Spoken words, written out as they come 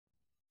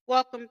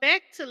Welcome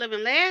back to Live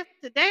and Laugh.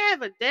 Today I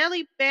have a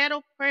daily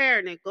battle prayer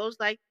and it goes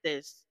like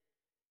this.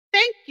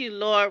 Thank you,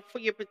 Lord, for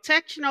your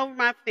protection over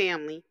my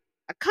family.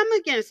 I come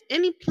against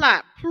any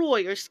plot,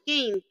 ploy, or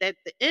scheme that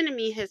the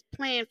enemy has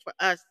planned for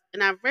us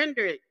and I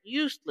render it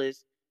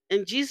useless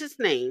in Jesus'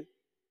 name.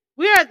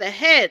 We are the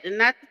head and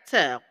not the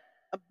tail,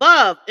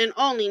 above and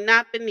only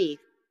not beneath.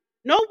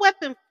 No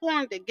weapon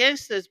formed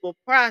against us will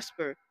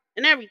prosper,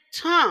 and every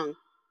tongue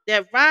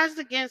that rises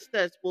against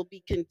us will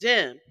be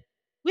condemned.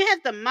 We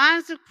have the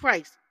minds of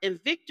Christ,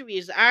 and victory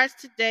is ours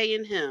today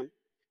in Him.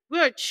 We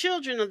are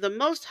children of the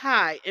Most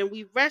High, and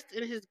we rest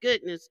in His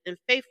goodness and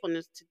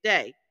faithfulness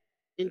today.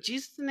 In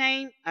Jesus'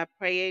 name, I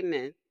pray,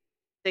 amen.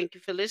 Thank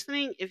you for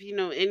listening. If you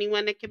know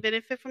anyone that can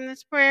benefit from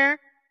this prayer,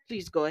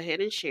 please go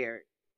ahead and share it.